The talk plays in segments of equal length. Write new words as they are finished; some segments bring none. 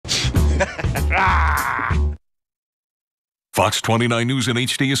Fox 29 News in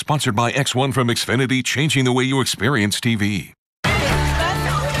HD is sponsored by X1 from Xfinity, changing the way you experience TV.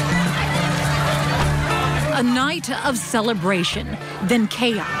 A night of celebration, then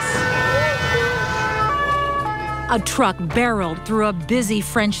chaos. A truck barreled through a busy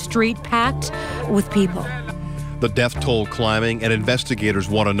French street packed with people. The death toll climbing, and investigators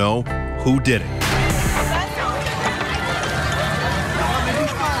want to know who did it.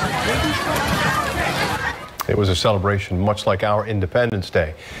 It was a celebration much like our Independence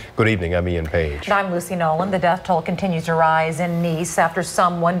Day. Good evening, I'm Ian Page. And I'm Lucy Nolan. The death toll continues to rise in Nice after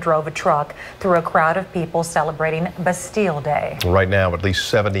someone drove a truck through a crowd of people celebrating Bastille Day. Right now, at least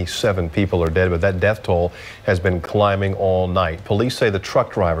 77 people are dead, but that death toll has been climbing all night. Police say the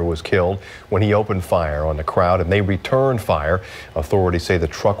truck driver was killed when he opened fire on the crowd, and they returned fire. Authorities say the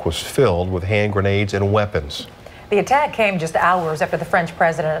truck was filled with hand grenades and weapons. The attack came just hours after the French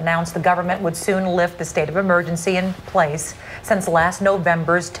president announced the government would soon lift the state of emergency in place since last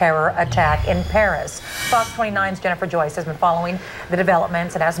November's terror attack in Paris. Fox 29's Jennifer Joyce has been following the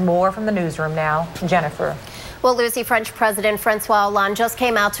developments and has more from the newsroom now. Jennifer. Well, Lucy, French President Francois Hollande just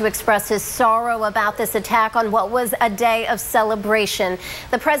came out to express his sorrow about this attack on what was a day of celebration.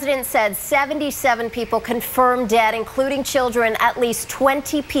 The president said 77 people confirmed dead, including children. At least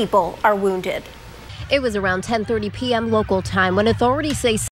 20 people are wounded. It was around 10:30 p.m. local time when authorities say